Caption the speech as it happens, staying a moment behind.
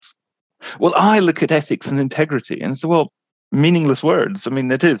well, I look at ethics and integrity, and so, well, meaningless words. I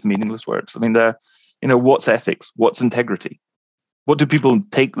mean, it is meaningless words. I mean, what's ethics? What's integrity? What do people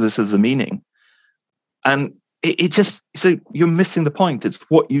take this as a meaning? And it just, so you're missing the point. It's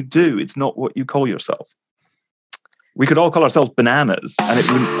what you do. It's not what you call yourself. We could all call ourselves bananas and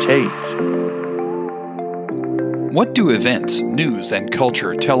it wouldn't change. What do events, news, and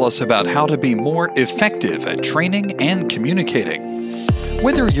culture tell us about how to be more effective at training and communicating?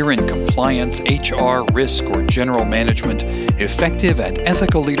 Whether you're in compliance, HR, risk, or general management, effective and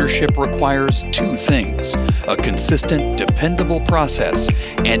ethical leadership requires two things: a consistent, dependable process,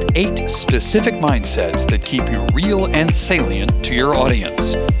 and 8 specific mindsets that keep you real and salient to your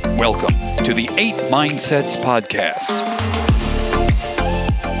audience. Welcome to the 8 Mindsets Podcast.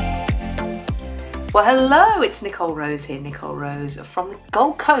 Well, hello, it's Nicole Rose here, Nicole Rose from the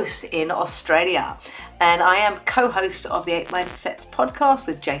Gold Coast in Australia. And I am co-host of the 8 Mindsets podcast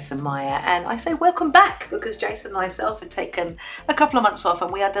with Jason Meyer. And I say welcome back because Jason and myself have taken a couple of months off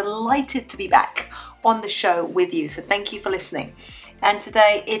and we are delighted to be back on the show with you. So thank you for listening. And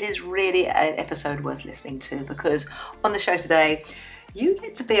today it is really an episode worth listening to because on the show today, you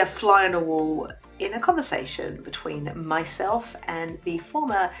get to be a fly on the wall in a conversation between myself and the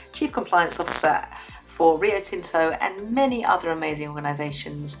former Chief Compliance Officer for Rio Tinto and many other amazing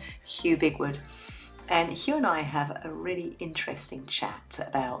organisations, Hugh Bigwood. And Hugh and I have a really interesting chat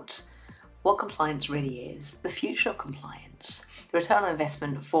about what compliance really is, the future of compliance, the return on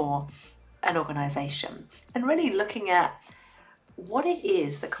investment for an organisation, and really looking at what it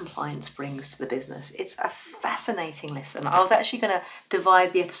is that compliance brings to the business. It's a fascinating listen. I was actually going to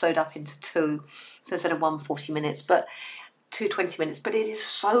divide the episode up into 2, so instead of 140 minutes, but 2 20 minutes, but it is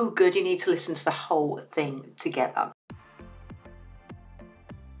so good you need to listen to the whole thing together.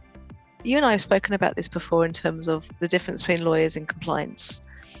 You and I have spoken about this before in terms of the difference between lawyers and compliance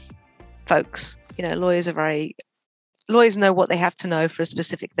folks. You know, lawyers know what they have to know for a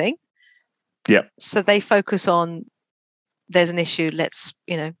specific thing. Yeah. So they focus on, there's an issue,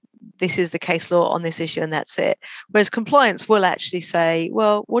 this is the case law on this issue and that's it. Whereas compliance will actually say,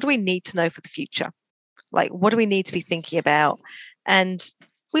 well, what do we need to know for the future? Like, what do we need to be thinking about? And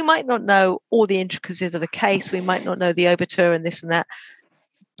we might not know all the intricacies of a case. We might not know the obiter and this and that.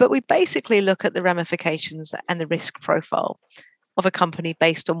 But we basically look at the ramifications and the risk profile of a company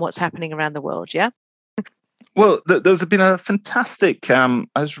based on what's happening around the world, yeah? Well, there's been a fantastic, I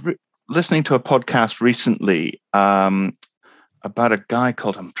was listening to a podcast recently about a guy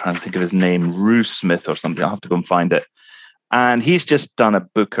called, I'm trying to think of his name, Grousebeater or something. I'll have to go and find it. And he's just done a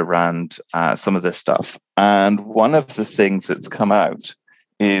book around some of this stuff. And one of the things that's come out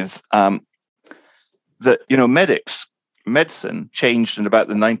is that, medicine changed in about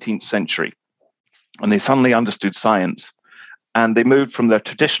the 19th century. And they suddenly understood science. And they moved from their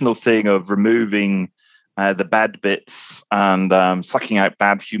traditional thing of removing the bad bits and sucking out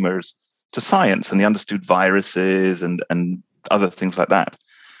bad humors to science. And they understood viruses and other things like that.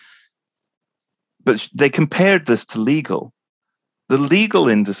 But they compared this to legal. The legal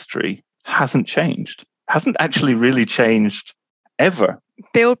industry hasn't changed, hasn't actually really changed ever.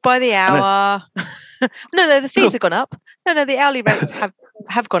 Billed by the hour. No, the fees have gone up. No, the hourly rates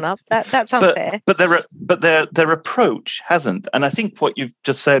have gone up. That's unfair. But their approach hasn't. And I think what you've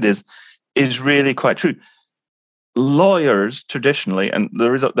just said is really quite true. Lawyers traditionally, and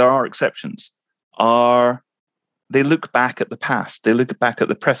there are exceptions, they look back at the past, they look back at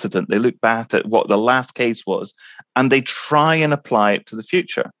the precedent, they look back at what the last case was, and they try and apply it to the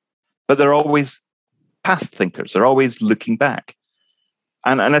future. But they're always past thinkers. They're always looking back.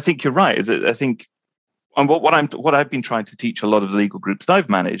 And I think you're right. I think, and what I've been trying to teach a lot of the legal groups that I've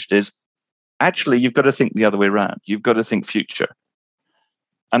managed is actually you've got to think the other way around. You've got to think future.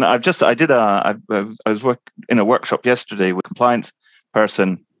 And I was in a workshop yesterday with a compliance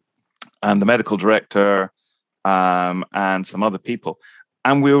person and the medical director and some other people.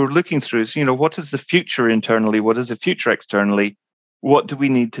 And we were looking through, what is the future internally? What is the future externally? What do we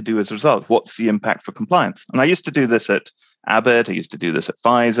need to do as a result? What's the impact for compliance? And I used to do this at Abbott. I used to do this at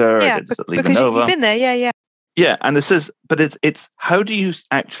Pfizer. I did this at because LivaNova. You've been there, yeah. Yeah, and it's how do you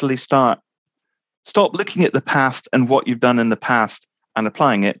actually stop looking at the past and what you've done in the past and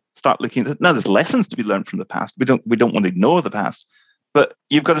applying it? Start looking at now. There's lessons to be learned from the past. We don't want to ignore the past. But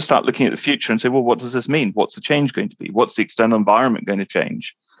you've got to start looking at the future and say, well, what does this mean? What's the change going to be? What's the external environment going to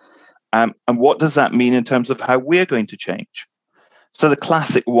change? And what does that mean in terms of how we're going to change? So the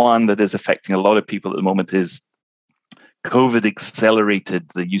classic one that is affecting a lot of people at the moment is COVID accelerated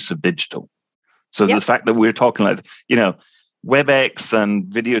the use of digital. So the fact that we're talking like, WebEx and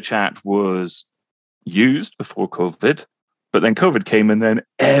video chat was used before COVID, But then COVID came, and then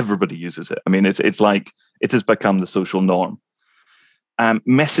everybody uses it. I mean, it's like it has become the social norm.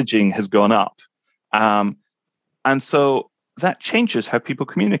 Messaging has gone up. And so that changes how people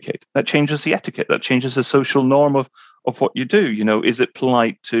communicate. That changes the etiquette. That changes the social norm of what you do. You know, is it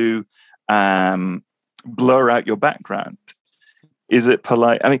polite to blur out your background? Is it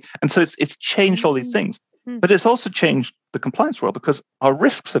polite? I mean, and so it's changed all these things. But it's also changed the compliance world, because our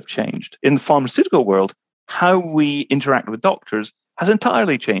risks have changed. In the pharmaceutical world, how we interact with doctors has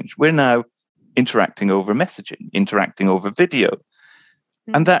entirely changed. We're now interacting over messaging, interacting over video.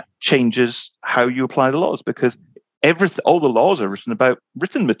 And that changes how you apply the laws, because all the laws are written about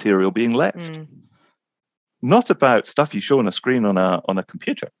written material being left, not about stuff you show on a screen on a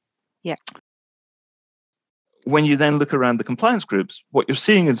computer. Yeah. When you then look around the compliance groups, what you're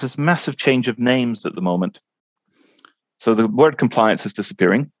seeing is this massive change of names at the moment. So the word compliance is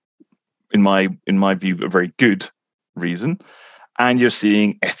disappearing, in my view, a very good reason. And you're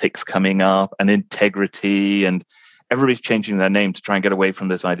seeing ethics coming up and integrity, and everybody's changing their name to try and get away from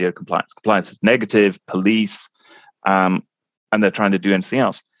this idea of compliance. Compliance is negative, police, and they're trying to do anything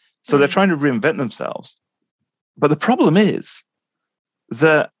else. So they're trying to reinvent themselves. But the problem is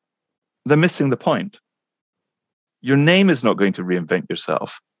that they're missing the point. Your name is not going to reinvent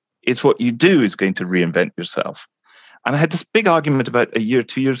yourself. It's what you do is going to reinvent yourself. And I had this big argument about 2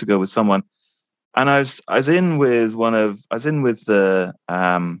 years ago with someone, and I was in with the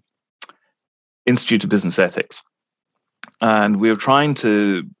Institute of Business Ethics, and we were trying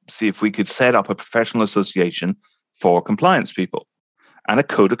to see if we could set up a professional association for compliance people and a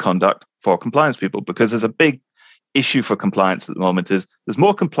code of conduct for compliance people, because there's a big issue for compliance at the moment. Is there's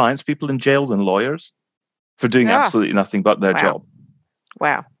more compliance people in jail than lawyers for doing absolutely nothing but their job.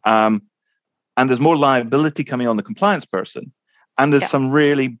 Wow. And there's more liability coming on the compliance person. And there's some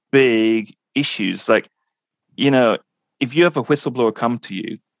really big issues. Like, you know, if you have a whistleblower come to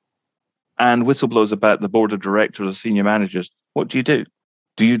you and whistleblowers about the board of directors or senior managers, what do? Do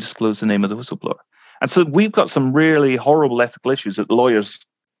you disclose the name of the whistleblower? And so we've got some really horrible ethical issues that lawyers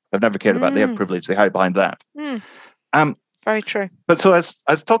have never cared about. They have privilege. They hide behind that. Very true. But so I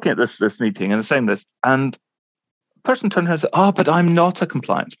was talking at this meeting and saying this, and the person turned around and said, but I'm not a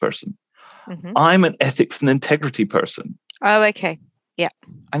compliance person. I'm an ethics and integrity person. Oh, okay. Yeah.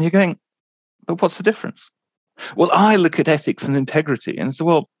 And you're going, but what's the difference? Well, I look at ethics and integrity and say,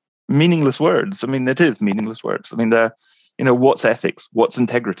 well, meaningless words. I mean, it is meaningless words. I mean, they're, you know, what's ethics? What's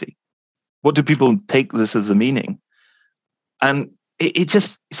integrity? What do people take this as a meaning? And it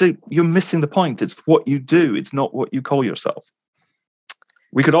just, so you're missing the point. It's what you do. It's not what you call yourself.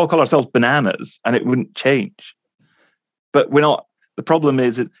 We could all call ourselves bananas and it wouldn't change. But we're not. The problem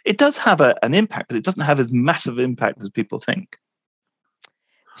is it does have an impact, but it doesn't have as massive impact as people think.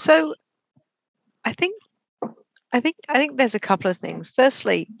 So I think there's a couple of things.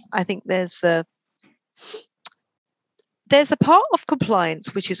 Firstly, I think there's a part of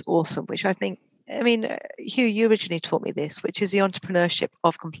compliance which is awesome, which I think, I mean, Hugh, you originally taught me this, which is the entrepreneurship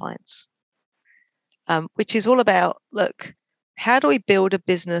of compliance, which is all about, look, how do we build a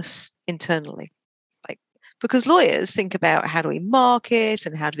business internally? Because lawyers think about how do we market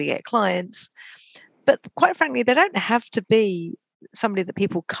and how do we get clients. But quite frankly, they don't have to be somebody that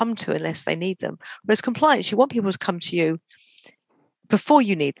people come to unless they need them. Whereas compliance, you want people to come to you before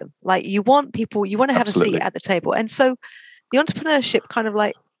you need them. Like you want to have a seat at the table. And so the entrepreneurship kind of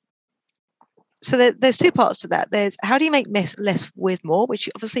like, so there's two parts to that. There's how do you make less with more, which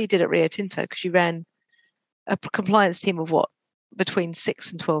you obviously did at Rio Tinto because you ran a compliance team of between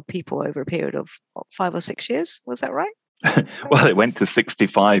 6 and 12 people over a period of 5 or 6 years. Was that right? Well, it went to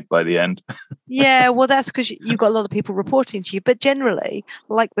 65 by the end. Yeah, well, that's because you've got a lot of people reporting to you. But generally,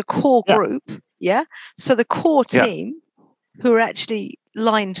 like the core group, so the core team who are actually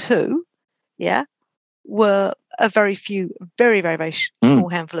line 2, were a very few, very, very, very small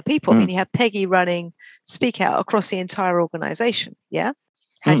handful of people. I mean, you have Peggy running Speak Out across the entire organization. Yeah.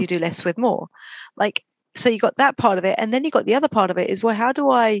 How do you do less with more? Like, so you got that part of it. And then you got the other part of it is, well, how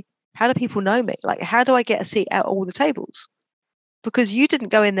do people know me? Like, how do I get a seat at all the tables? Because you didn't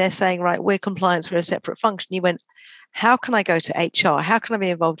go in there saying, right, we're compliance, we're a separate function. You went, how can I go to HR? How can I be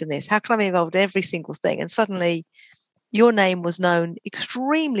involved in this? How can I be involved in every single thing? And suddenly your name was known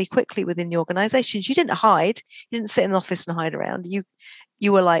extremely quickly within the organizations. You didn't hide. You didn't sit in an office and hide around.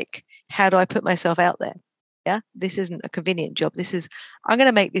 You were like, how do I put myself out there? Yeah, this isn't a convenient job. I'm going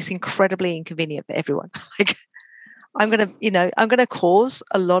to make this incredibly inconvenient for everyone. Like, I'm going to cause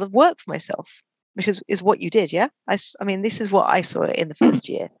a lot of work for myself, which is what you did. Yeah. I mean, this is what I saw in the first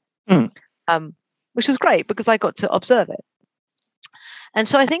year, which was great because I got to observe it. And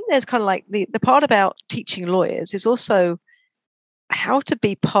so I think there's kind of like the part about teaching lawyers is also how to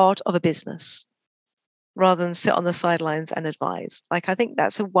be part of a business rather than sit on the sidelines and advise. Like, I think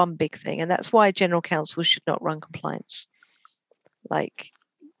that's one big thing. And that's why general counsel should not run compliance. Like,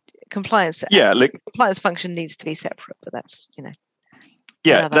 compliance function needs to be separate, but that's,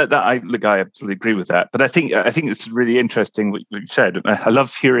 Yeah, I absolutely agree with that. But I think it's really interesting what you said. I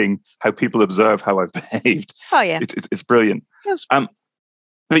love hearing how people observe how I've behaved. Oh yeah, it's brilliant. Yes.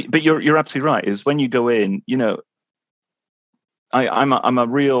 But you're absolutely right. Is when you go in, I'm a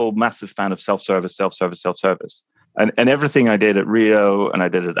real massive fan of self-service, and everything I did at Rio, and I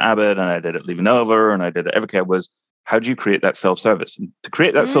did at Abbott, and I did at Leaving Over, and I did at Evercare was, how do you create that self-service? And to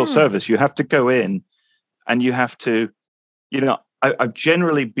create that self-service, you have to go in, and you have to, I've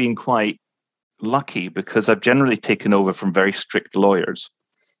generally been quite lucky because I've generally taken over from very strict lawyers.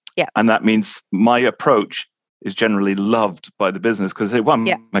 Yeah. And that means my approach is generally loved by the business because they say, well,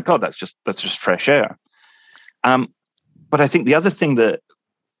 my God, that's just fresh air. But I think the other thing that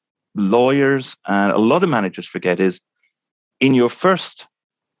lawyers and a lot of managers forget is in your first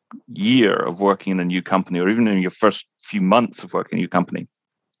year of working in a new company, or even in your first few months of working in a new company,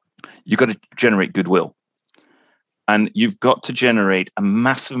 you've got to generate goodwill. And you've got to generate a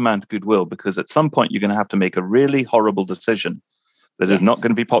massive amount of goodwill because at some point you're going to have to make a really horrible decision that is not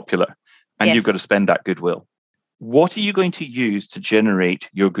going to be popular. And you've got to spend that goodwill. What are you going to use to generate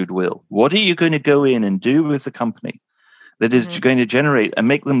your goodwill? What are you going to go in and do with the company that is going to generate and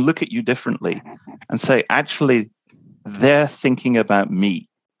make them look at you differently and say, actually, they're thinking about me.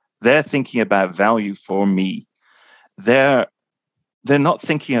 They're thinking about value for me. They're not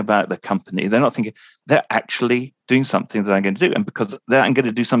thinking about the company. They're not thinking, they're actually doing something that I'm going to do. And because they're going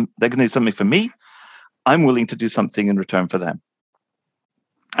to do something for me, I'm willing to do something in return for them.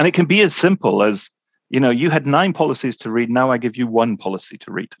 And it can be as simple as, you had 9 policies to read. Now I give you 1 policy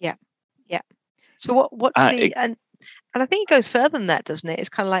to read. Yeah. Yeah. So what's and I think it goes further than that, doesn't it? It's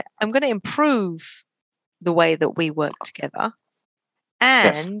kind of like, I'm going to improve the way that we work together.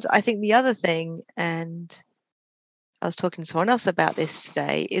 And I think the other thing, and I was talking to someone else about this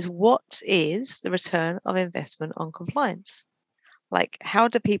today, is what is the return of investment on compliance? Like, how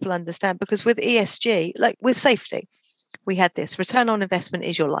do people understand? Because with ESG, like with safety, we had this return on investment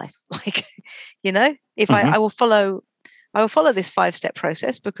is your life. Like, if I will follow this 5-step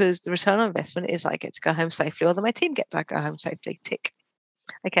process because the return on investment is I get to go home safely, or that my team get to go home safely. Tick.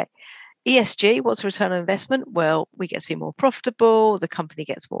 Okay. ESG, what's the return on investment? Well, we get to be more profitable, the company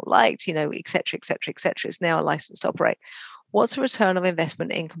gets more liked, et cetera, et cetera, et cetera. It's now a license to operate. What's the return of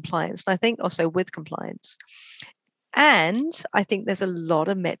investment in compliance? And I think also with compliance. And I think there's a lot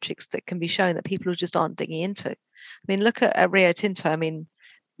of metrics that can be shown that people just aren't digging into. I mean, look at Rio Tinto. I mean,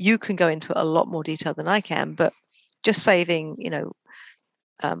 you can go into a lot more detail than I can, but just saving,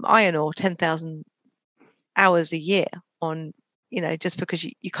 iron ore 10,000 hours a year on, just because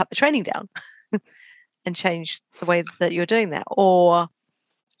you cut the training down and change the way that you're doing that. Or,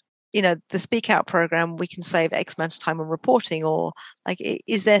 the Speak Out program, we can save X amount of time on reporting, or like,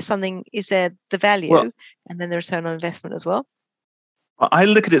 is there the value and then the return on investment as well? I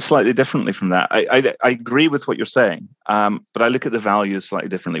look at it slightly differently from that. I agree with what you're saying, but I look at the value slightly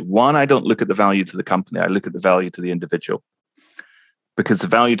differently. One, I don't look at the value to the company. I look at the value to the individual, because the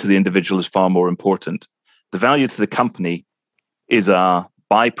value to the individual is far more important. The value to the company is a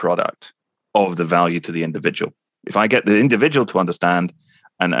byproduct of the value to the individual. If I get the individual to understand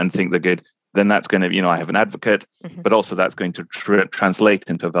and think they're good, then that's going to, I have an advocate, but also that's going to translate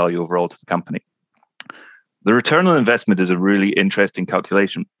into a value overall to the company. The return on investment is a really interesting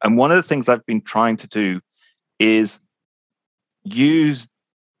calculation. And one of the things I've been trying to do is use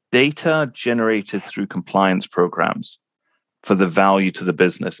data generated through compliance programs for the value to the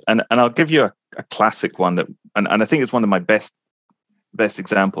business. And I'll give you a classic one that, and I think it's one of my best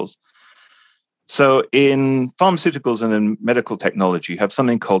examples. So in pharmaceuticals and in medical technology, you have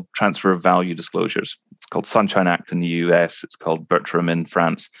something called transfer of value disclosures. It's called Sunshine Act in the US. It's called Bertram in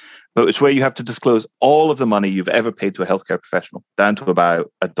France. But it's where you have to disclose all of the money you've ever paid to a healthcare professional, down to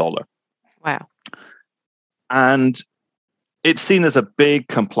about $1. Wow. And it's seen as a big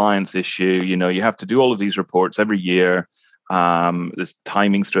compliance issue. You have to do all of these reports every year. There's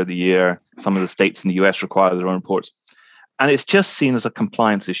timings throughout the year. Some of the states in the US require their own reports. And it's just seen as a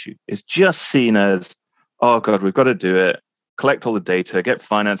compliance issue. It's just seen as, oh God, we've got to do it. Collect all the data, get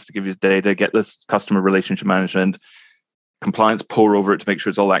finance to give you the data, get this customer relationship management, compliance, pour over it to make sure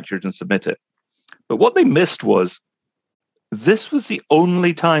it's all accurate and submit it. But what they missed was this was the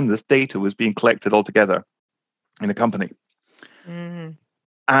only time this data was being collected all together in a company.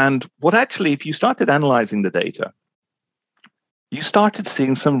 And what actually, if you started analyzing the data, you started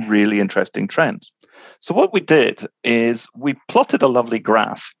seeing some really interesting trends. So what we did is we plotted a lovely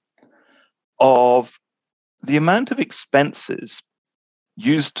graph of the amount of expenses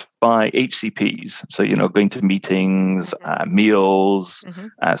used by HCPs. So, going to meetings, meals,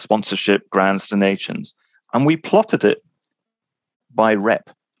 sponsorship, grants, donations. And we plotted it by rep,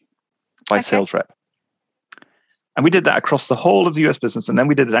 by sales rep. And we did that across the whole of the US business. And then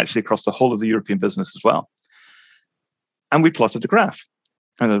we did it actually across the whole of the European business as well. And we plotted the graph.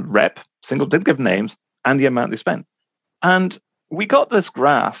 And the rep, didn't give names, and the amount they spent. And we got this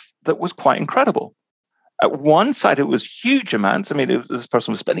graph that was quite incredible. At one side, it was huge amounts. I mean, this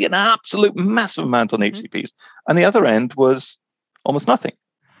person was spending an absolute massive amount on HCPs. And the other end was almost nothing.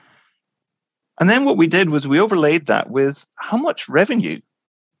 And then what we did was we overlaid that with how much revenue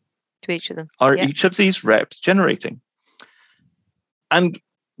to each of them are each of these reps generating. And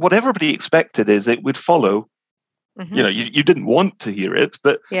what everybody expected is it would follow. You didn't want to hear it,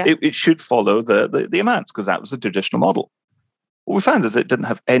 but it should follow the amounts, because that was the traditional model. What we found is it didn't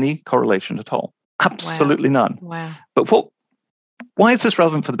have any correlation at all. Absolutely none. Wow. But why is this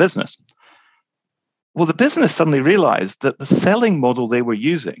relevant for the business? Well, the business suddenly realized that the selling model they were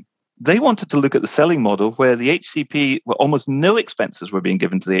using, they wanted to look at the selling model where the HCP, almost no expenses were being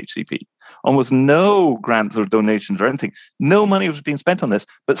given to the HCP, almost no grants or donations or anything. No money was being spent on this,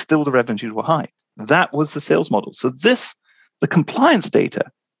 but still the revenues were high. That was the sales model. So the compliance data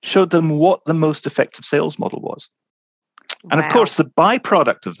showed them what the most effective sales model was. And of course, the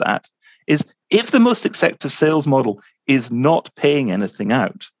byproduct of that is if the most effective sales model is not paying anything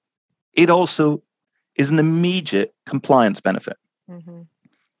out, it also is an immediate compliance benefit.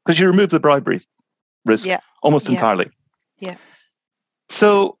 Because you remove the bribery risk almost entirely. Yeah.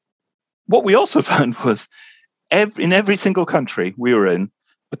 So what we also found was in every single country we were in,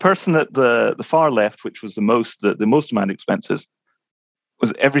 the person at the far left, which was the most amount of expenses,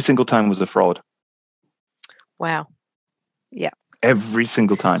 was every single time was a fraud. Wow. Yeah. Every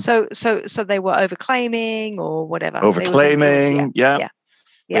single time. So they were overclaiming or whatever. Overclaiming, yeah.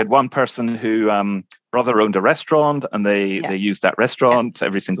 We had one person who brother owned a restaurant, and they used that restaurant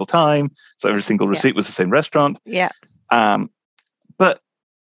every single time. So every single receipt was the same restaurant. Yeah. But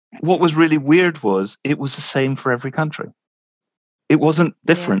what was really weird was it was the same for every country. It wasn't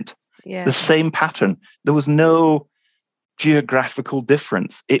different. Yeah. The same pattern. There was no geographical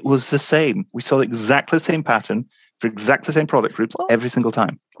difference. It was the same. We saw exactly the same pattern for exactly the same product groups every single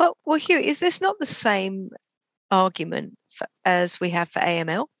time. Well, Hugh, is this not the same argument as we have for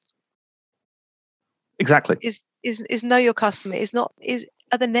AML? Exactly. Is know your customer are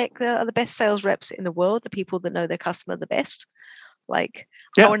the best sales reps in the world the people that know their customer the best? Like,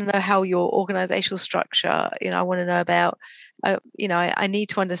 I want to know how your organizational structure, I want to know about, I need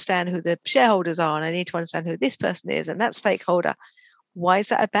to understand who the shareholders are, and I need to understand who this person is and that stakeholder. Why is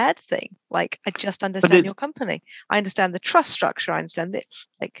that a bad thing? Like, I just understand your company. I understand the trust structure. I understand that.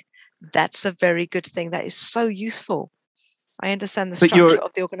 Like, that's a very good thing. That is so useful. I understand the structure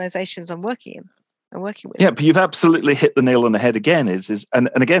of the organizations I'm working with. Yeah, but you've absolutely hit the nail on the head again. And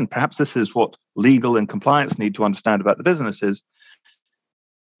again, perhaps this is what legal and compliance need to understand about the business is.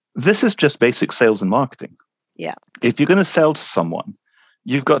 This is just basic sales and marketing. Yeah. If you're going to sell to someone,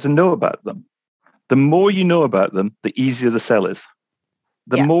 you've got to know about them. The more you know about them, the easier the sell is.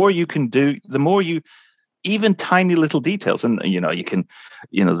 The more you can do, the more even tiny little details, and you can,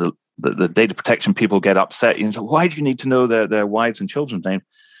 the data protection people get upset. Why do you need to know their wives and children's name?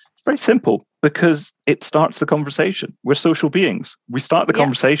 It's very simple, because it starts the conversation. We're social beings. We start the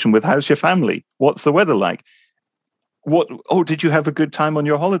conversation with, how's your family? What's the weather like? Did you have a good time on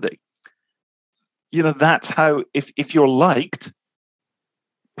your holiday? That's how, if you're liked,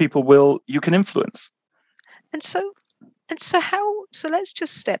 you can influence. And so let's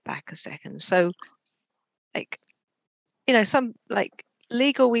just step back a second. So, some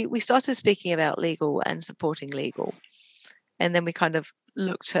legal, we started speaking about legal and supporting legal. And then we kind of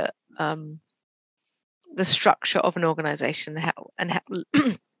looked at the structure of an organization, how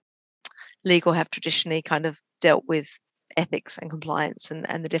legal have traditionally kind of dealt with ethics and compliance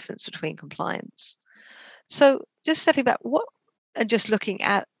and the difference between compliance. So just stepping back, and just looking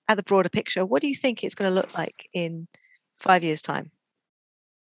at the broader picture, what do you think it's going to look like in 5 years' time?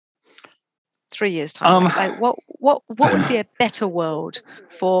 3 years' time? What would be a better world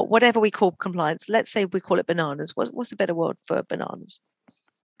for whatever we call compliance? Let's say we call it bananas. What's a better world for bananas?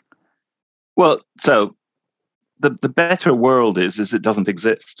 Well, so the better world is it doesn't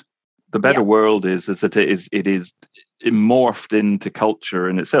exist. The better world is that it is morphed into culture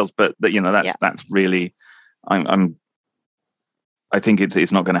in itself. But that's really, I think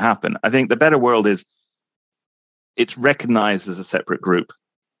it's not going to happen. I think the better world is it's recognized as a separate group.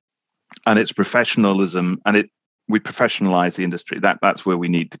 and it's professionalism, and we professionalize the industry. That's where we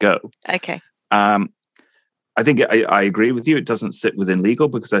need to go. Okay. I think I agree with you. It doesn't sit within legal,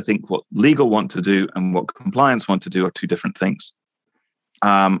 because I think what legal want to do and what compliance want to do are two different things.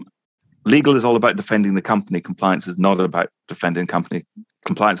 Legal is all about defending the company. Compliance is not about defending the company.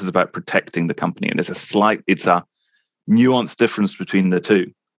 Compliance is about protecting the company. And it's a nuanced difference between the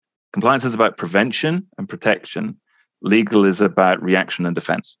two. Compliance is about prevention and protection. Legal is about reaction and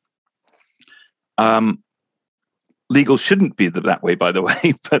defense. Legal shouldn't be that way, by the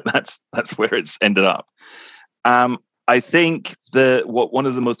way, but that's where it's ended up. I think one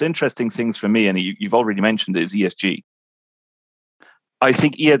of the most interesting things for me, and you've already mentioned it, is ESG. I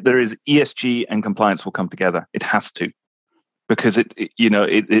think there is ESG and compliance will come together. It has to, because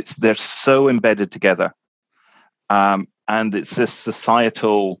they're so embedded together, and it's this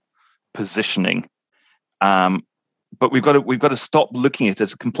societal positioning. But we've got to stop looking at it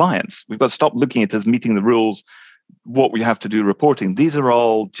as compliance. We've got to stop looking at it as meeting the rules, what we have to do reporting. These are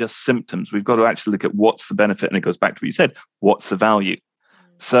all just symptoms. We've got to actually look at what's the benefit, and it goes back to what you said, what's the value.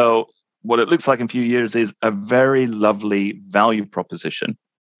 So what it looks like in a few years is a very lovely value proposition.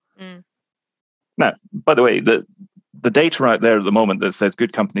 Now, by the way, the data out there at the moment that says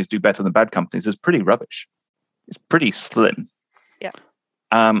good companies do better than bad companies is pretty rubbish. It's pretty slim. Yeah.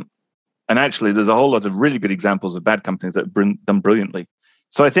 And actually, there's a whole lot of really good examples of bad companies that have done brilliantly.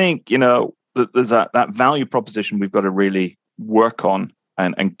 So I think, there's that value proposition we've got to really work on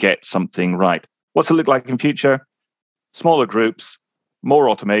and get something right. What's it look like in future? Smaller groups, more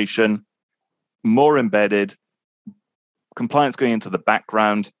automation, more embedded, compliance going into the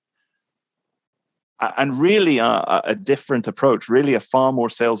background, and really a different approach, really a far more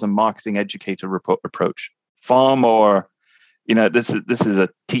sales and marketing educator approach, far more, this is a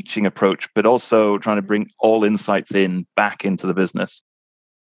teaching approach, but also trying to bring all insights back into the business.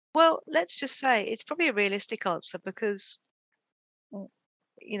 Well, let's just say it's probably a realistic answer, because,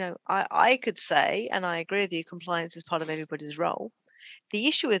 I could say, and I agree with you, compliance is part of everybody's role. The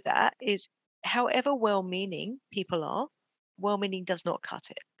issue with that is, however well-meaning people are, well-meaning does not cut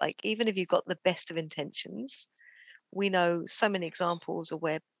it. Like, even if you've got the best of intentions, we know so many examples of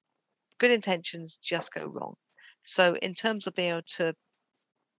where good intentions just go wrong. So in terms of being able to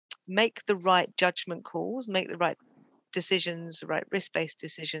make the right judgment calls, make the right decisions, the right risk-based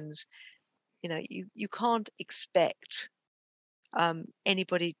decisions, you can't expect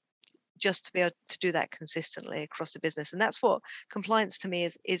anybody just to be able to do that consistently across the business. And that's what compliance to me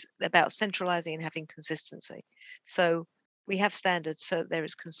is about, centralizing and having consistency. So we have standards, so there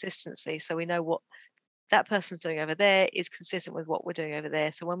is consistency. So we know what that person's doing over there is consistent with what we're doing over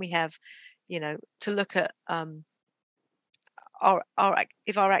there. So when we have, to look at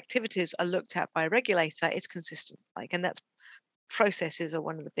if our activities are looked at by a regulator, it's consistent. And that's, processes are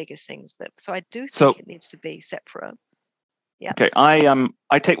one of the biggest things so I do think it needs to be separate. Yeah. Okay.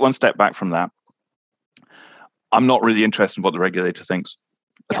 I take one step back from that. I'm not really interested in what the regulator thinks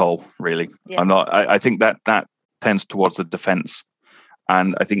at all, really. Yeah. I'm not. I think that tends towards the defense,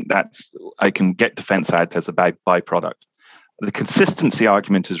 and I think I can get defense out as a byproduct. The consistency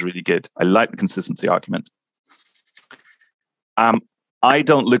argument is really good. I like the consistency argument. I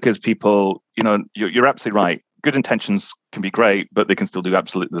don't look as people. You're absolutely right. Good intentions can be great, but they can still do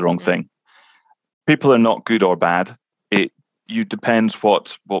absolutely the wrong thing. People are not good or bad. You depends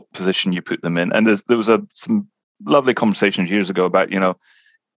what position you put them in. And there was some lovely conversations years ago about,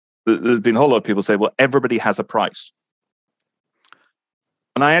 there's been a whole lot of people say, well, everybody has a price.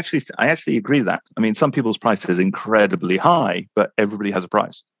 And I actually agree with that. I mean, some people's price is incredibly high, but everybody has a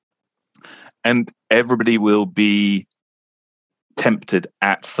price. And everybody will be tempted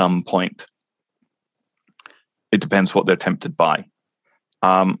at some point. It depends what they're tempted by.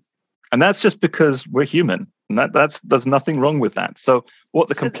 And that's just because we're human. And there's nothing wrong with that. So what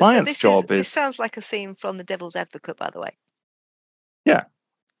the compliance job is... This sounds like a scene from The Devil's Advocate, by the way. Yeah.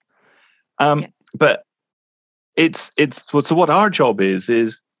 But so what our job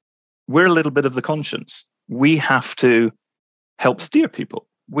is we're a little bit of the conscience. We have to help steer people.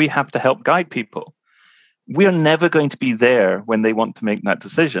 We have to help guide people. We're never going to be there when they want to make that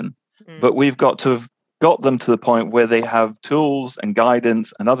decision. But we've got to have got them to the point where they have tools and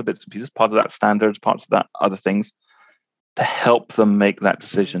guidance and other bits and pieces, part of that standards, parts of that other things, to help them make that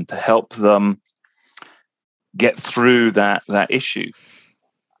decision, to help them get through that issue.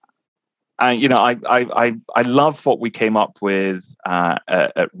 And I love what we came up with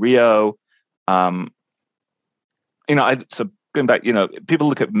at Rio. So going back, people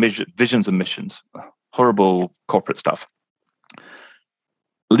look at visions and missions, horrible corporate stuff.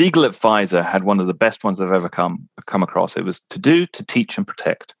 Legal Advisor had one of the best ones I've ever come across. It was to do, to teach, and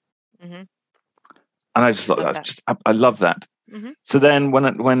protect. Mhm. And I just thought Love that's that. just I love that. Mhm. So then when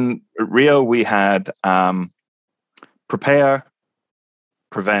at Rio we had prepare,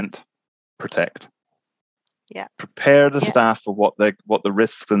 prevent, protect. Yeah. Prepare the Yeah. staff for what the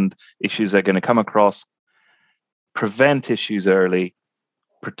risks and issues they're going to come across. Prevent issues early.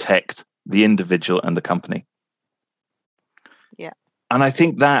 Protect the individual and the company. Yeah. And I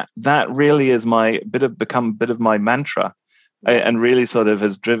think that really is become a bit of my mantra, Yeah. and really sort of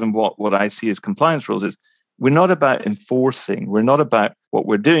has driven what I see as compliance rules. Is we're not about enforcing. We're not about what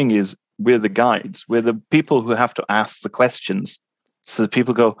we're doing. Is we're the guides. We're the people who have to ask the questions. So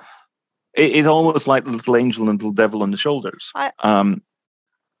people go. It's almost like the little angel and little devil on the shoulders.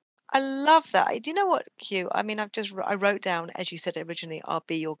 I love that. Do you know what, Hugh? I mean, I wrote down, as you said originally, I'll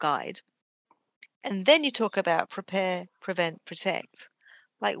be your guide. And then you talk about prepare, prevent, protect.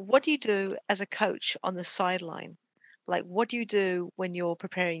 Like, what do you do as a coach on the sideline? Like, what do you do when you're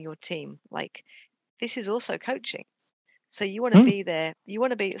preparing your team? Like, this is also coaching. So you want to be there. You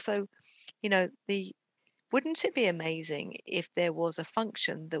want to be, so, wouldn't it be amazing if there was a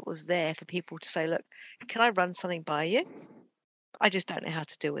function that was there for people to say, look, can I run something by you? I just don't know how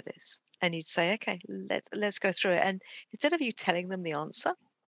to deal with this. And you'd say, okay, let's go through it. And instead of you telling them the answer,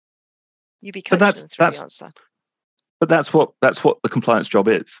 you be But coaching them through the answer. But that's what the compliance job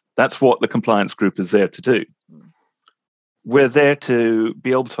is. That's what the compliance group is there to do. We're there to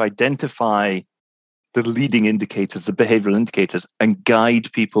be able to identify the leading indicators, the behavioral indicators, and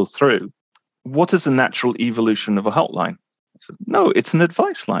guide people through. What is the natural evolution of a hotline? No, it's an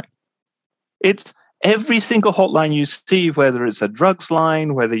advice line. It's every single hotline you see, whether it's a drugs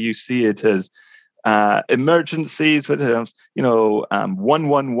line, whether you see it as emergencies, whether it's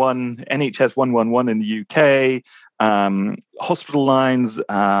 111, NHS 111 in the UK, hospital lines,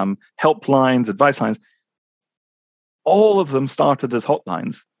 helplines, advice lines. All of them started as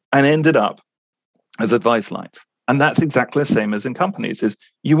hotlines and ended up as advice lines. And that's exactly the same as in companies, is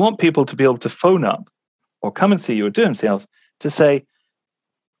you want people to be able to phone up or come and see you or do anything else to say,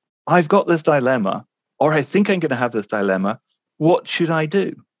 I've got this dilemma, or I think I'm going to have this dilemma. What should I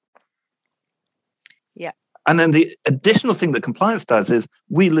do? Yeah. And then the additional thing that compliance does is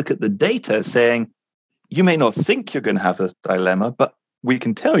we look at the data saying, you may not think you're going to have this dilemma, but we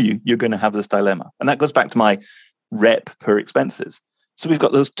can tell you you're going to have this dilemma. And that goes back to my rep per expenses. So we've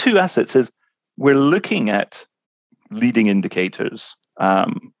got those two assets is we're looking at leading indicators.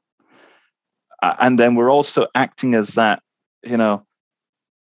 And then we're also acting as that,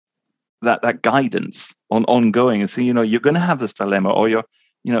 that guidance on ongoing and say, you're going to have this dilemma, or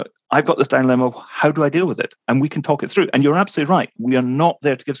I've got this dilemma. How do I deal with it? And we can talk it through. And you're absolutely right. We are not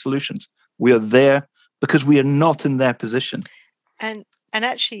there to give solutions. We are there because we are not in their position. And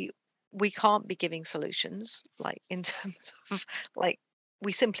actually, we can't be giving solutions, like in terms of like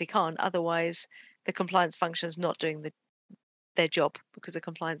we simply can't. Otherwise, the compliance function is not doing their job, because the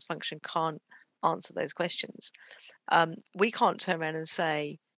compliance function can't answer those questions. We can't turn around and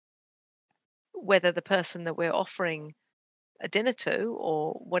say whether the person that we're offering a dinner to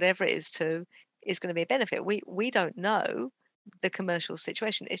or whatever it is to is going to be a benefit. We don't know the commercial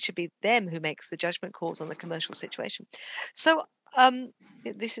situation. It should be them who makes the judgment calls on the commercial situation. So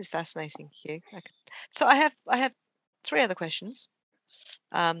this is fascinating, Hugh. So I have three other questions.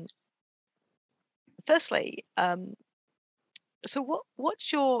 Firstly, so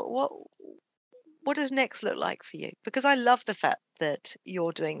what does next look like for you? Because I love the fact that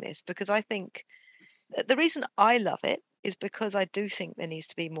you're doing this, because I think the reason I love it is because I do think there needs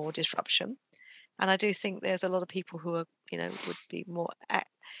to be more disruption, and I do think there's a lot of people who are would be more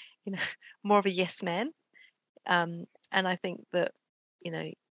more of a yes man, and I think that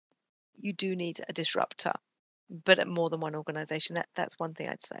you do need a disruptor, but at more than one organization. That's one thing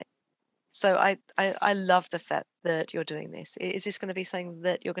I'd say. So I love the fact that you're doing this. Is this going to be something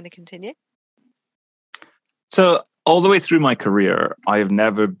that you're going to continue? So all the way through my career, I have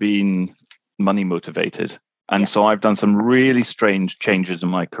never been money motivated. And so I've done some really strange changes in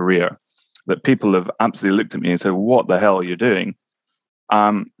my career that people have absolutely looked at me and said, what the hell are you doing?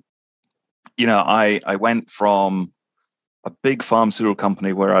 I went from a big pharmaceutical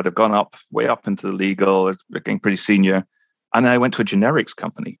company where I'd have gone way up into the legal, getting pretty senior. And then I went to a generics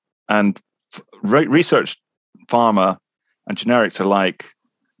company. And research pharma and generics are like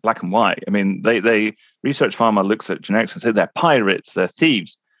black and white. I mean, they research pharma looks at generics and say they're pirates, they're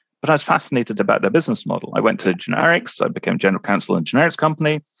thieves. But I was fascinated about their business model. I went to generics. I became general counsel in a generics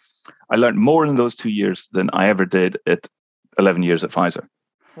company. I learned more in those 2 years than I ever did at 11 years at Pfizer.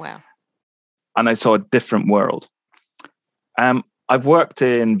 Wow. And I saw a different world. I've worked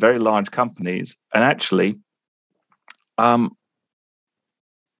in very large companies, and actually,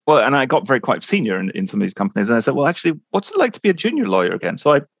 well, and I got very quite senior in some of these companies, and I said, well, actually, what's it like to be a junior lawyer again?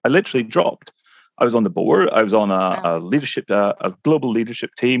 So I literally dropped. I was on the board. I was on a leadership, a global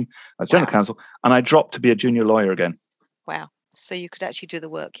leadership team as general counsel, and I dropped to be a junior lawyer again. Wow. So you could actually do the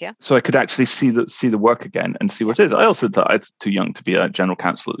work, yeah? So I could actually see the work again and see what it is. I also thought I was too young to be a general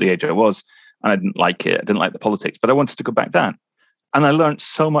counsel at the age I was, and I didn't like it. I didn't like the politics, but I wanted to go back down. And I learned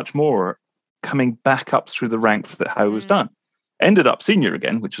so much more coming back up through the ranks that how it was done. Ended up senior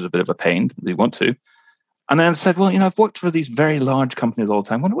again, which was a bit of a pain. They want to. And then I said, well, I've worked for these very large companies all the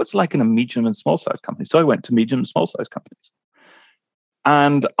time. I wonder what's like in a medium and small size company. So I went to medium and small size companies.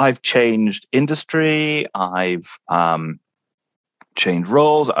 And I've changed industry. I've changed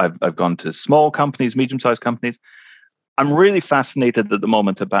roles. I've gone to small companies, medium-sized companies. I'm really fascinated at the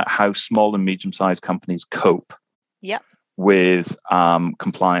moment about how small and medium-sized companies cope with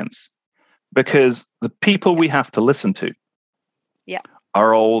compliance, because the people we have to listen to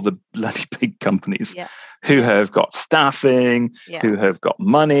are all the bloody big companies who have got staffing, who have got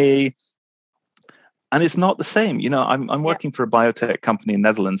money. And it's not the same. I'm working for a biotech company in the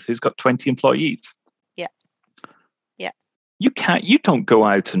Netherlands who's got 20 employees. You don't go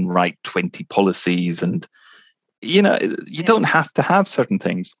out and write 20 policies, and you don't have to have certain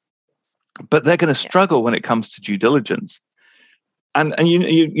things, but they're going to struggle when it comes to due diligence. And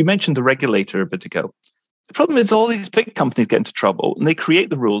you mentioned the regulator a bit ago. The problem is all these big companies get into trouble and they create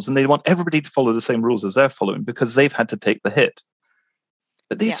the rules and they want everybody to follow the same rules as they're following because they've had to take the hit.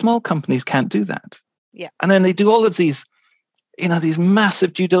 But these small companies can't do that. And then they do all of these, these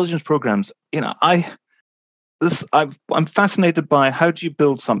massive due diligence programs. I'm fascinated by how do you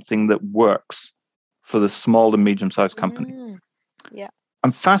build something that works for the small and medium-sized company.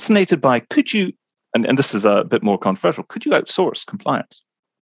 I'm fascinated by, could you, and this is a bit more controversial, could you outsource compliance?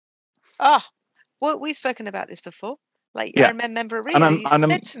 Well, we've spoken about this before. I remember a reader, you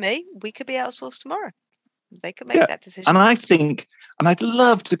said to me, we could be outsourced tomorrow. They could make that decision. And I think, and I'd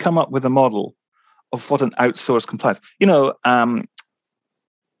love to come up with a model of what an outsourced compliance,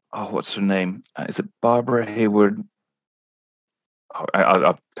 what's her name? Is it Barbara Hayward?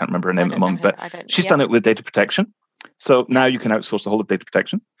 I can't remember her name at the moment, but she's done it with data protection. So now you can outsource the whole of data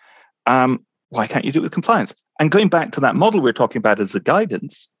protection. Why can't you do it with compliance? And going back to that model we're talking about as the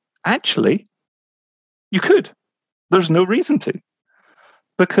guidance, actually, you could. There's no reason to,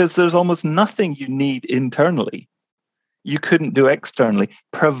 because there's almost nothing you need internally you couldn't do externally,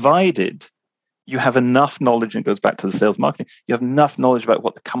 provided you have enough knowledge, and it goes back to the sales marketing. You have enough knowledge about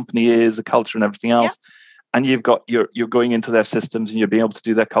what the company is, the culture and everything else. And you're going into their systems and you'll be able to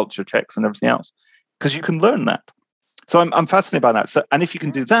do their culture checks and everything else, because you can learn that. So I'm fascinated by that. So, and if you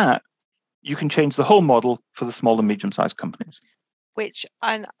can do that, you can change the whole model for the small and medium-sized companies. Which,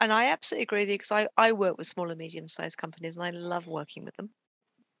 and I absolutely agree with you, because I work with small and medium-sized companies and I love working with them.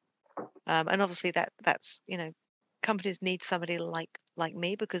 And obviously that's, companies need somebody like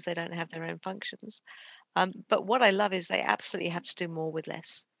me because they don't have their own functions. But what I love is they absolutely have to do more with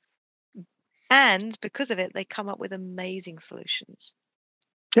less. And because of it, they come up with amazing solutions.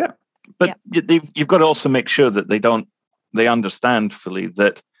 Yeah. But you've got to also make sure that they understand fully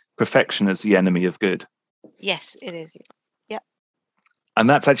that perfection is the enemy of good. Yes, it is. Yeah. And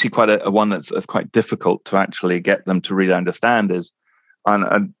that's actually quite a one that's quite difficult to actually get them to really understand is,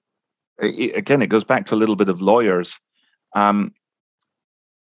 and again, it goes back to a little bit of lawyers.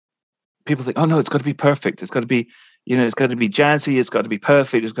 People think, oh no, it's got to be perfect. It's got to be, it's got to be jazzy. It's got to be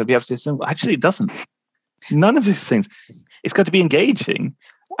perfect. It's got to be absolutely simple. Actually, it doesn't. None of these things. It's got to be engaging,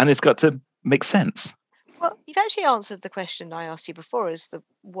 and it's got to make sense. Well, you've actually answered the question I asked you before: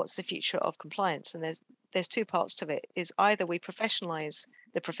 what's the future of compliance? And there's two parts to it. Is either we professionalize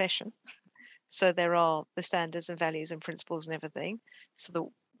the profession, so there are the standards and values and principles and everything, so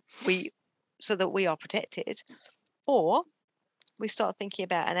that we are protected, or we start thinking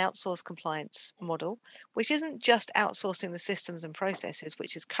about an outsourced compliance model, which isn't just outsourcing the systems and processes,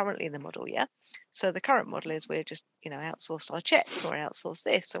 which is currently the model, So the current model is we're just, outsourced our checks or outsource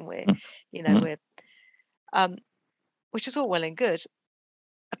this, and we're, we're, which is all well and good,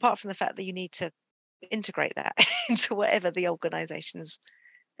 apart from the fact that you need to integrate that into whatever the organization's,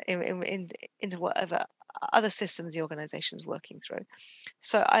 into whatever other systems the organization's working through.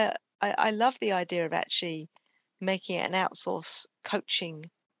 So I love the idea of actually making it an outsource coaching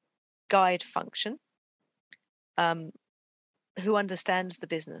guide function, who understands the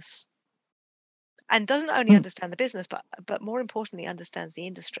business and doesn't only understand the business, but more importantly, understands the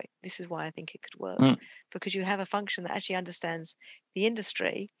industry. This is why I think it could work, because you have a function that actually understands the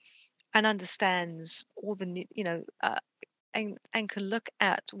industry and understands all the, and can look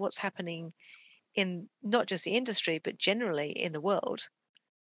at what's happening in not just the industry, but generally in the world,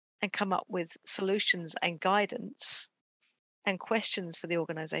 and come up with solutions and guidance and questions for the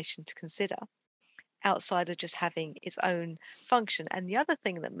organization to consider outside of just having its own function. And the other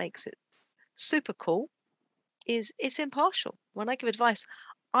thing that makes it super cool is it's impartial. When I give advice,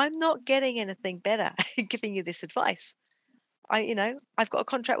 I'm not getting anything better giving you this advice. I've got a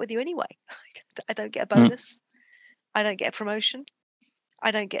contract with you anyway. I don't get a bonus. I don't get a promotion.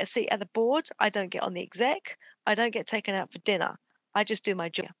 I don't get a seat at the board. I don't get on the exec. I don't get taken out for dinner. I just do my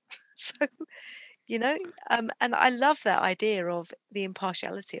job. So, and I love that idea of the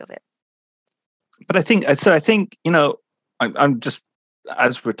impartiality of it. But I think, I'm just,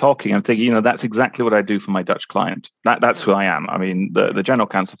 as we're talking, I'm thinking, that's exactly what I do for my Dutch client. That's who I am. I mean, the general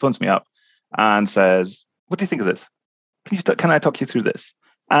counsel phones me up and says, "What do you think of this? Can I talk you through this?"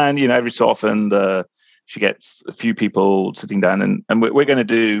 And, every so often she gets a few people sitting down, and we're going to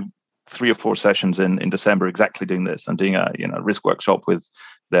do 3 or 4 sessions in December exactly doing this. I'm doing a risk workshop with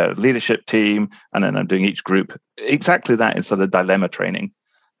their leadership team, and then I'm doing each group exactly that instead of dilemma training.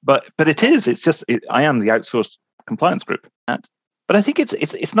 But I am the outsourced compliance group. But I think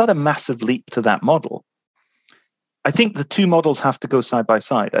it's not a massive leap to that model. I think the two models have to go side by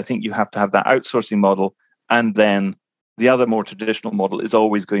side. I think you have to have that outsourcing model, and then the other more traditional model is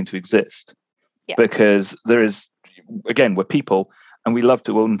always going to exist. Yeah. Because there is, again, we're people and we love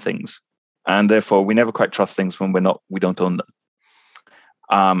to own things. And therefore we never quite trust things when we don't own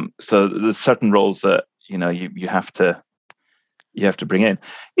them. So there's certain roles that, you have to bring in.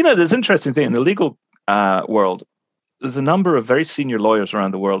 There's an interesting thing in the legal world. There's a number of very senior lawyers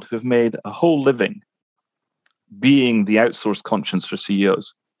around the world who've made a whole living being the outsourced conscience for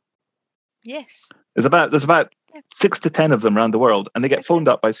CEOs. Yes. There's about 6 to 10 of them around the world, and they get phoned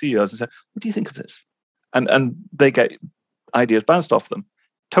up by CEOs and say, "What do you think of this?" And they get ideas bounced off them.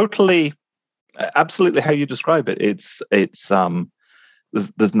 Totally, absolutely how you describe it. It's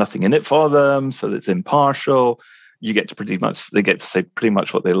there's nothing in it for them, so it's impartial. They get to say pretty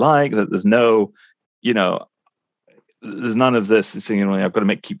much what they like. That there's no, there's none of this. It's saying, I've got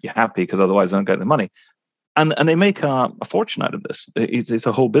to keep you happy because otherwise I don't get the money. And they make a fortune out of this. It's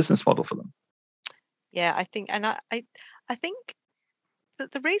a whole business model for them. Yeah, I think, and I think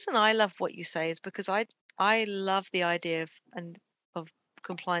that the reason I love what you say is because I love the idea of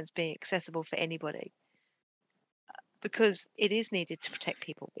compliance being accessible for anybody, because it is needed to protect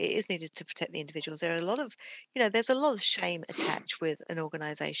people. It is needed to protect the individuals. There are a lot of, there's a lot of shame attached with an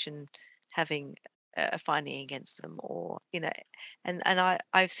organization having a finding against them, or and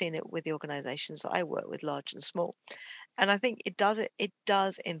I've seen it with the organizations that I work with, large and small, and I think it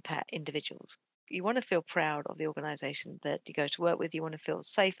does impact individuals. You want to feel proud of the organization that you go to work with. You want to feel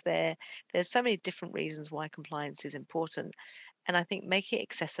safe there. There's so many different reasons why compliance is important, and I think make it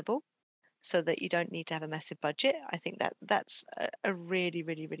accessible so that you don't need to have a massive budget. I think that's a really,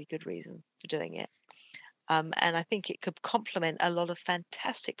 really, really good reason for doing it, and I think it could complement a lot of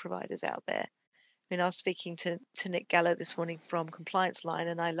fantastic providers out there. I was speaking to Nick Gallo this morning from Compliance Line,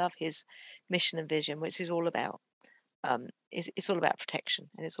 and I love his mission and vision, which is all about it's all about protection,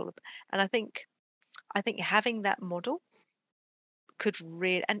 and and I think having that model could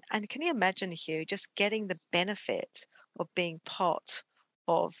really, and can you imagine, Hugh, just getting the benefit of being part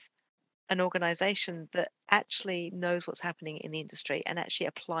of an organization that actually knows what's happening in the industry and actually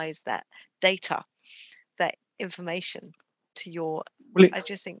applies that data, that information to your. I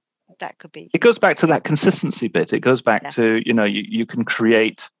just think that could be. It goes back to that consistency bit. It goes back to, you can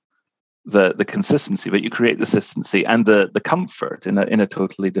create the consistency, but you create the consistency and the comfort in a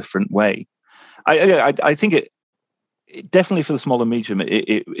totally different way. I think it definitely, for the small and medium,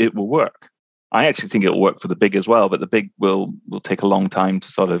 it will work. I actually think it'll work for the big as well, but the big will take a long time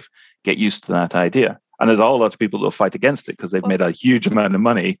to sort of get used to that idea. And there's a whole lot of people that will fight against it because they've made a huge amount of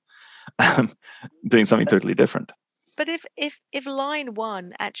money doing something totally different. But if line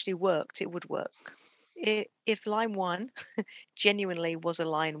one actually worked, it would work. If line one genuinely was a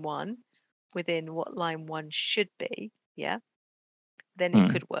line one within what line one should be, then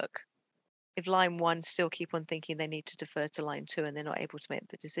it could work. If line one still keep on thinking they need to defer to line two and they're not able to make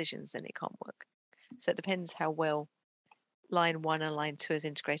the decisions, then it can't work. So it depends how well line one and line two is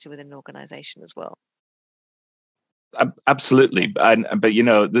integrated within an organization as well. Absolutely. But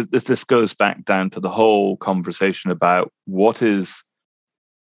this goes back down to the whole conversation about what is,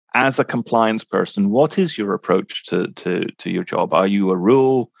 as a compliance person, what is your approach to your job? Are you a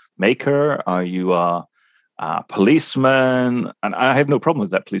rule maker? Are you a policeman? And I have no problem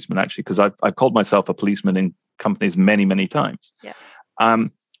with that policeman, actually, because I've called myself a policeman in companies many, many times. Yeah.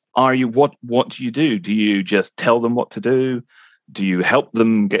 Are you, what do you do? Do you just tell them what to do? Do you help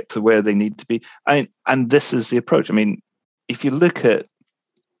them get to where they need to be? And this is the approach. I mean, if you look at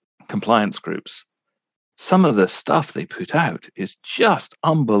compliance groups, some of the stuff they put out is just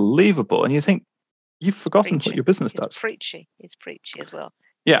unbelievable. And you think, you've forgotten what your business does. It's preachy. It's preachy as well.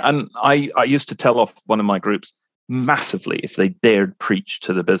 Yeah, and I used to tell off one of my groups massively if they dared preach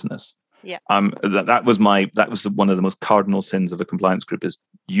to the business. Yeah. That was one of the most cardinal sins of a compliance group is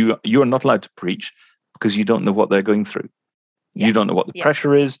you are not allowed to preach because you don't know what they're going through. Yeah. You don't know what the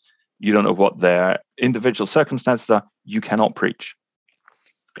pressure is. You don't know what their individual circumstances are. You cannot preach.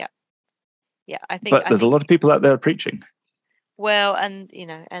 Yeah. Yeah, But there's a lot of people out there preaching. Well, and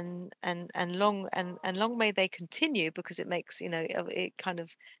long may they continue, because it makes, it kind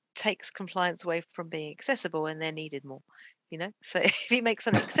of takes compliance away from being accessible, and they're needed more. So if you make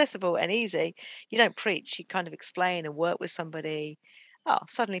something accessible and easy, you don't preach, you kind of explain and work with somebody. Oh,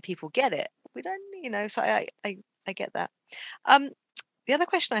 suddenly people get it. We don't, so I get that. The other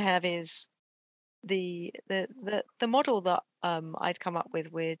question I have is the model that I'd come up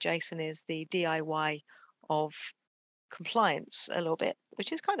with Jason is the DIY of compliance a little bit,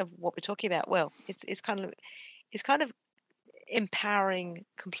 which is kind of what we're talking about. Well, it's kind of empowering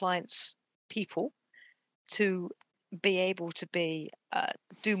compliance people to be able to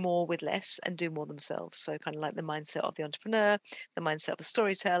do more with less and do more themselves. So kind of like the mindset of the entrepreneur, the mindset of a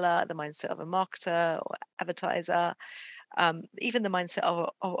storyteller, the mindset of a marketer or advertiser, even the mindset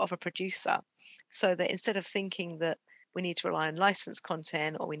of a producer. So that instead of thinking that we need to rely on licensed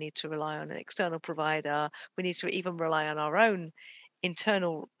content, or we need to rely on an external provider, we need to even rely on our own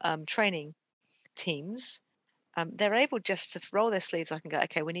internal training teams, they're able just to roll their sleeves up and go,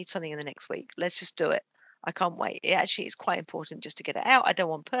 okay, we need something in the next week. Let's just do it. I can't wait. It actually is quite important just to get it out. I don't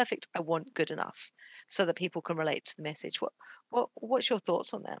want perfect. I want good enough, so that people can relate to the message. What's your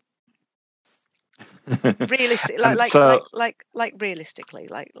thoughts on that? Realistic, realistically,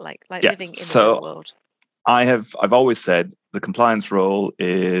 living in the real world. I've always said the compliance role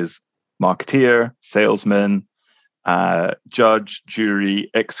is marketeer, salesman, judge,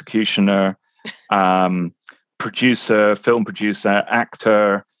 jury, executioner, producer, film producer,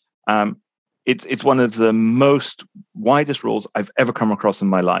 actor. It's one of the most widest roles I've ever come across in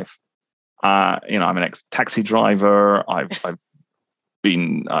my life. I'm an ex-taxi driver. I've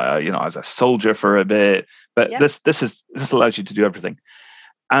been, I was a soldier for a bit. But this allows you to do everything.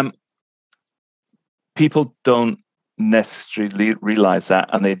 People don't necessarily realize that,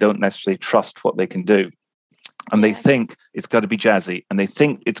 and they don't necessarily trust what they can do. And they think it's got to be jazzy, and they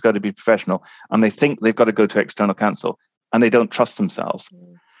think it's got to be professional, and they think they've got to go to external counsel, and they don't trust themselves.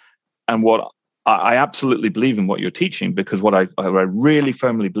 And what I absolutely believe in what you're teaching, because what I really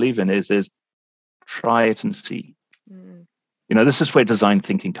firmly believe in is try it and see. This is where design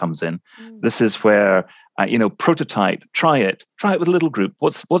thinking comes in. This is where prototype, try it with a little group.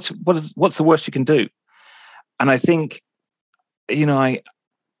 What's the worst you can do? And I think, I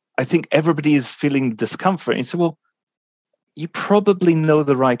think everybody is feeling discomfort. And you say, well, you probably know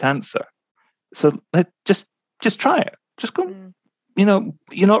the right answer, so just try it. Just go.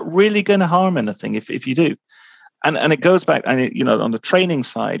 You're not really going to harm anything if you do. And it goes back, and on the training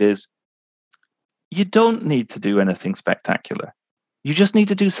side is, you don't need to do anything spectacular. You just need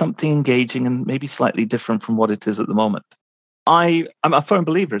to do something engaging and maybe slightly different from what it is at the moment. I'm a firm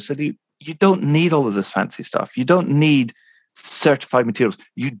believer. So you don't need all of this fancy stuff. You don't need certified materials.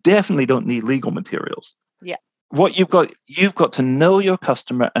 You definitely don't need legal materials. Yeah. What you've got to know your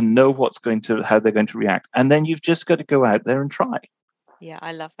customer and know how they're going to react. And then you've just got to go out there and try. Yeah,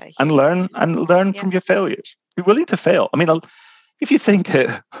 I love that. And learn from your failures. Be willing to fail. I mean, if you think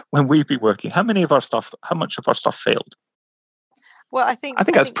when we've been working, how much of our stuff failed? Well, I think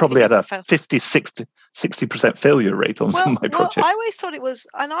that's probably at a 50, 60% failure rate on some of my projects. I always thought it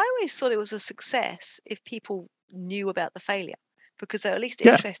was a success if people knew about the failure, because they're at least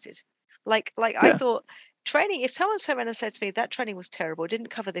interested. I thought training, if someone turned around and said to me, that training was terrible, didn't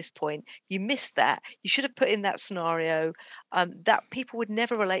cover this point, you missed that, you should have put in that scenario, that people would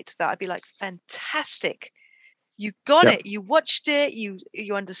never relate to that. I'd be like, fantastic. You got it. You watched it. You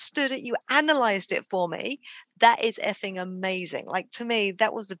understood it. You analyzed it for me. That is effing amazing. To me,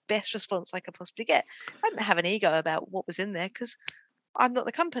 that was the best response I could possibly get. I didn't have an ego about what was in there, because I'm not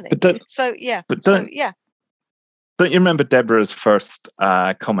the company. Don't you remember Deborah's first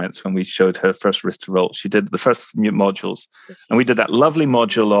comments when we showed her first risk to roll? She did the first modules, and we did that lovely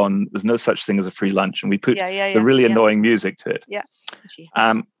module on there's no such thing as a free lunch, and we put the really annoying music to it. Yeah.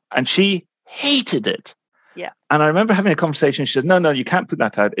 And she hated it. Yeah. And I remember having a conversation. She said, no, you can't put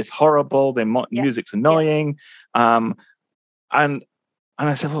that out. It's horrible. Music's annoying. And I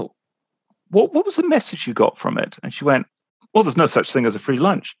said, well, what was the message you got from it? And she went, well, there's no such thing as a free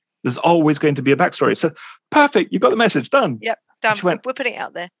lunch. There's always going to be a backstory. So perfect. You got the message done. Yep. Done. She went, we're putting it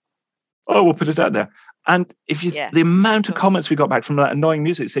out there. Oh, we'll put it out there. And if you, Yeah. the amount of comments we got back from that annoying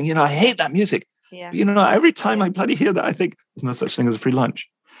music saying, I hate that music. Yeah. But, every time I bloody hear that, I think there's no such thing as a free lunch.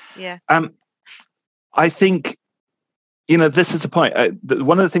 Yeah. I think, this is the point.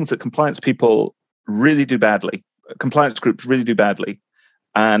 One of the things that compliance people really do badly, compliance groups really do badly,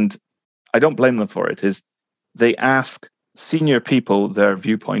 and I don't blame them for it, is they ask senior people their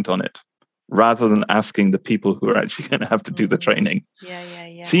viewpoint on it, rather than asking the people who are actually going to have to do the training.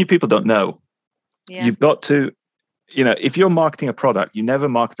 Yeah. Senior people don't know. Yeah. You've got to, if you're marketing a product, you never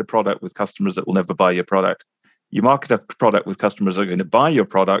market a product with customers that will never buy your product. You market a product with customers that are going to buy your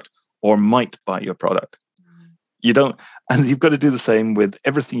product or might buy your product. You don't, and you've got to do the same with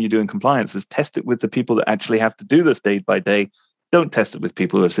everything you do in compliance, is test it with the people that actually have to do this day by day. Don't test it with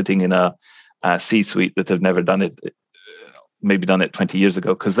people who are sitting in a C-suite that have never done it, maybe done it 20 years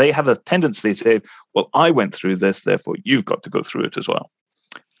ago, because they have a tendency to say, well, I went through this, therefore you've got to go through it as well.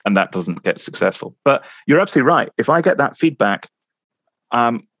 And that doesn't get successful. But you're absolutely right. If I get that feedback,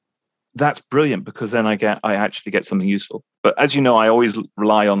 that's brilliant, because then I actually get something useful. But as you know, I always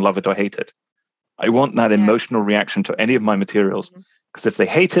rely on love it or hate it. I want that emotional reaction to any of my materials, because if they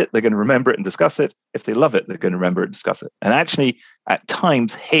hate it, they're going to remember it and discuss it. If they love it, they're going to remember it and discuss it. And actually, at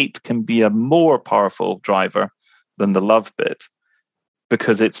times, hate can be a more powerful driver than the love bit,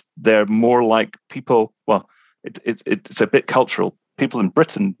 because they're more like people. Well, it's a bit cultural. People in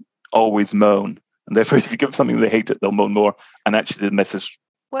Britain always moan, and therefore, if you give something they hate it, they'll moan more, and actually the message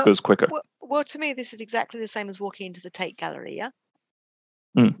goes quicker. Well, to me, this is exactly the same as walking into the Tate Gallery. Yeah.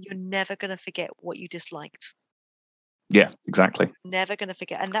 You're never going to forget what you disliked. Yeah, exactly. Never going to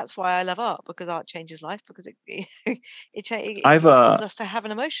forget. And that's why I love art, because art changes life, because it causes us to have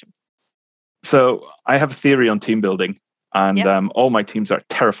an emotion. So I have a theory on team building, and all my teams are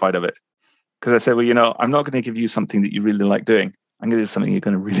terrified of it, because I say, well, I'm not going to give you something that you really like doing. I'm going to do something you're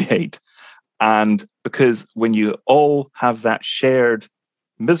going to really hate. And because when you all have that shared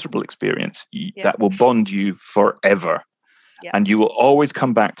miserable experience, that will bond you forever. Yeah. And you will always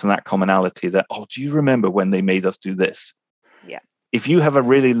come back to that commonality that, do you remember when they made us do this? Yeah. If you have a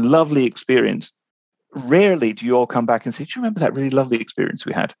really lovely experience, rarely do you all come back and say, do you remember that really lovely experience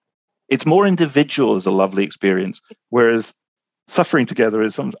we had? It's more individual as a lovely experience, whereas suffering together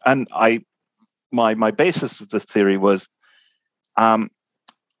is something. And my basis of this theory was,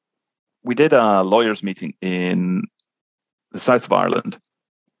 we did a lawyers meeting in the south of Ireland,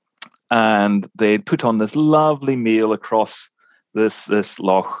 and they'd put on this lovely meal across this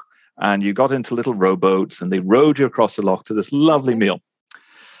loch, and you got into little rowboats, and they rowed you across the loch to this lovely meal.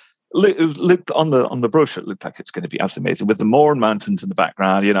 It looked on the brochure, it looked like it's going to be absolutely amazing, with the Mourne Mountains in the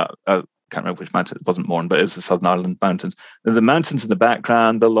background. I can't remember which mountain. It wasn't Mourne, but it was the Southern Ireland mountains. The mountains in the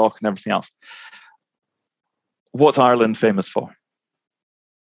background, the loch, and everything else. What's Ireland famous for?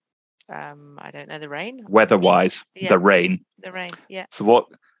 I don't know. The rain. Weather-wise, the rain. The rain. Yeah.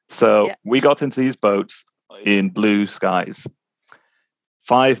 So we got into these boats in blue skies.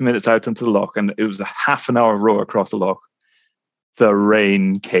 5 minutes out into the loch, and it was a half an hour row across the loch. The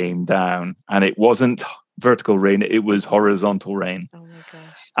rain came down, and it wasn't vertical rain; it was horizontal rain. Oh my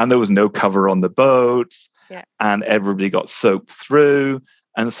gosh! And there was no cover on the boats, and everybody got soaked through.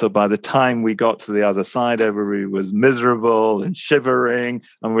 And so by the time we got to the other side, everybody was miserable and shivering.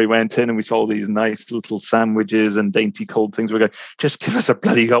 And we went in and we saw these nice little sandwiches and dainty cold things. We go, just give us a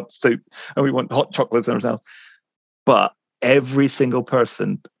bloody hot soup. And we want hot chocolates and everything else. But every single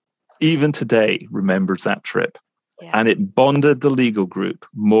person, even today, remembers that trip. Yeah. And it bonded the legal group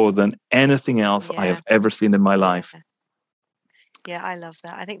more than anything else I have ever seen in my life. Yeah, I love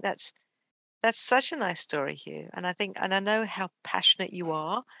that. I think that's such a nice story, Hugh. And I know how passionate you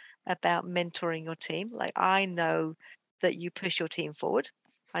are about mentoring your team. Like, I know that you push your team forward.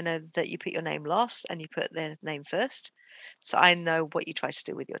 I know that you put your name last and you put their name first. So I know what you try to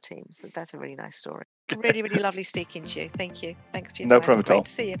do with your team. So that's a really nice story. Really, really lovely speaking to you. Thank you. Thanks to you. No problem at all. Great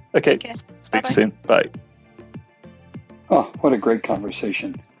to see you. Okay. Speak to you soon. Bye. Oh, what a great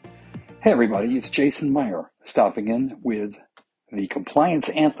conversation. Hey, everybody. It's Jason Meyer stopping in with the Compliance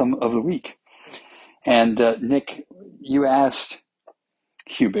Anthem of the Week. And Nick, you asked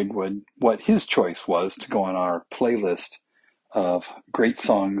Hugh Bigwood what his choice was to go on our playlist of great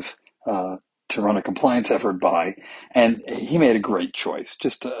songs to run a compliance effort by. And he made a great choice.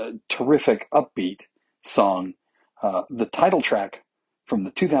 Just a terrific, upbeat song. The title track from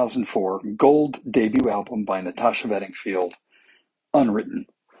the 2004 Gold debut album by Natasha Bedingfield, Unwritten.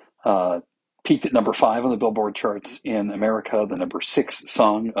 Peaked at number 5 on the Billboard charts in America, the number 6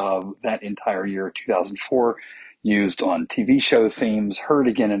 song of that entire year, 2004, used on TV show themes, heard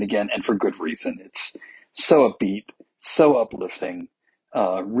again and again, and for good reason. It's so upbeat, so uplifting,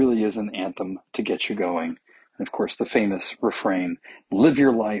 really is an anthem to get you going. And of course, the famous refrain, live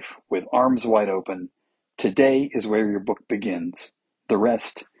your life with arms wide open. Today is where your book begins. The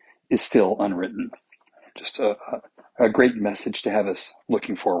rest is still unwritten. Just a great message to have us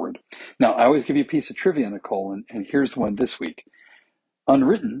looking forward. Now, I always give you a piece of trivia, Nicole, and here's one this week.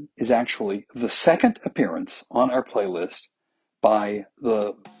 Unwritten is actually the second appearance on our playlist by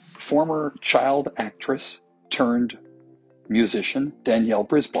the former child actress turned musician, Danielle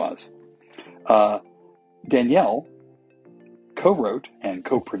Brisbois. Danielle co-wrote and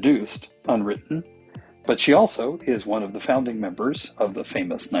co-produced Unwritten, but she also is one of the founding members of the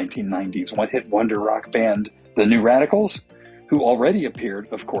famous 1990s one-hit wonder rock band, The New Radicals, who already appeared,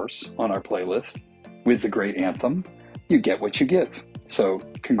 of course, on our playlist with the great anthem, You Get What You Give. So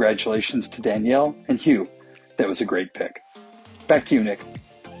congratulations to Danielle and Hugh. That was a great pick. Back to you, Nick.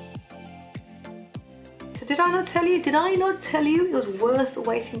 So did I not tell you it was worth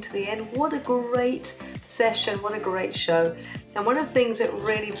waiting to the end? What a great session, what a great show. And one of the things that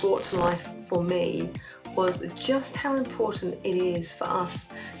really brought to life for me was just how important it is for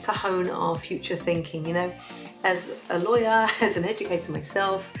us to hone our future thinking. You know, as a lawyer, as an educator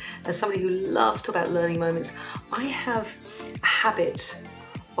myself, as somebody who loves to talk about learning moments, I have a habit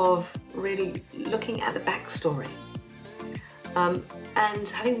of really looking at the backstory. And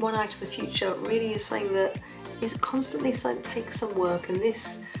having one eye to the future really is something that is constantly something that takes some work. And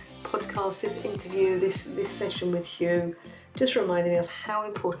this podcast, this interview, this session with Hugh just reminded me of how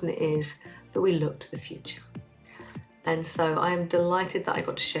important it is that we look to the future. And so I am delighted that I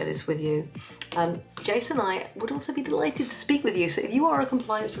got to share this with you. Jason and I would also be delighted to speak with you. So if you are a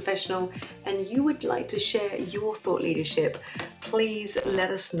compliance professional and you would like to share your thought leadership, please let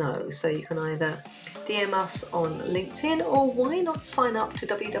us know. So you can either DM us on LinkedIn, or why not sign up to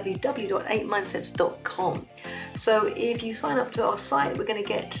www.8mindsets.com. So if you sign up to our site, we're going to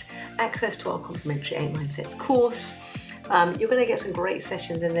get access to our complimentary 8 Mindsets course. You're going to get some great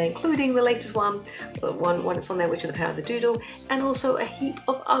sessions in there, including the latest one that's on there, which is the Power of the Doodle, and also a heap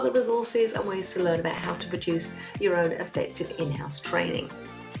of other resources and ways to learn about how to produce your own effective in-house training.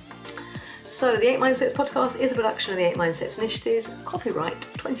 So the 8 Mindsets podcast is a production of the 8 Mindsets Initiatives, copyright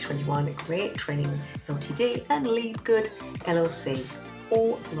 2021, Create Training Ltd and Lead Good LLC,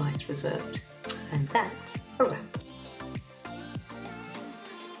 all rights reserved. And that's a wrap.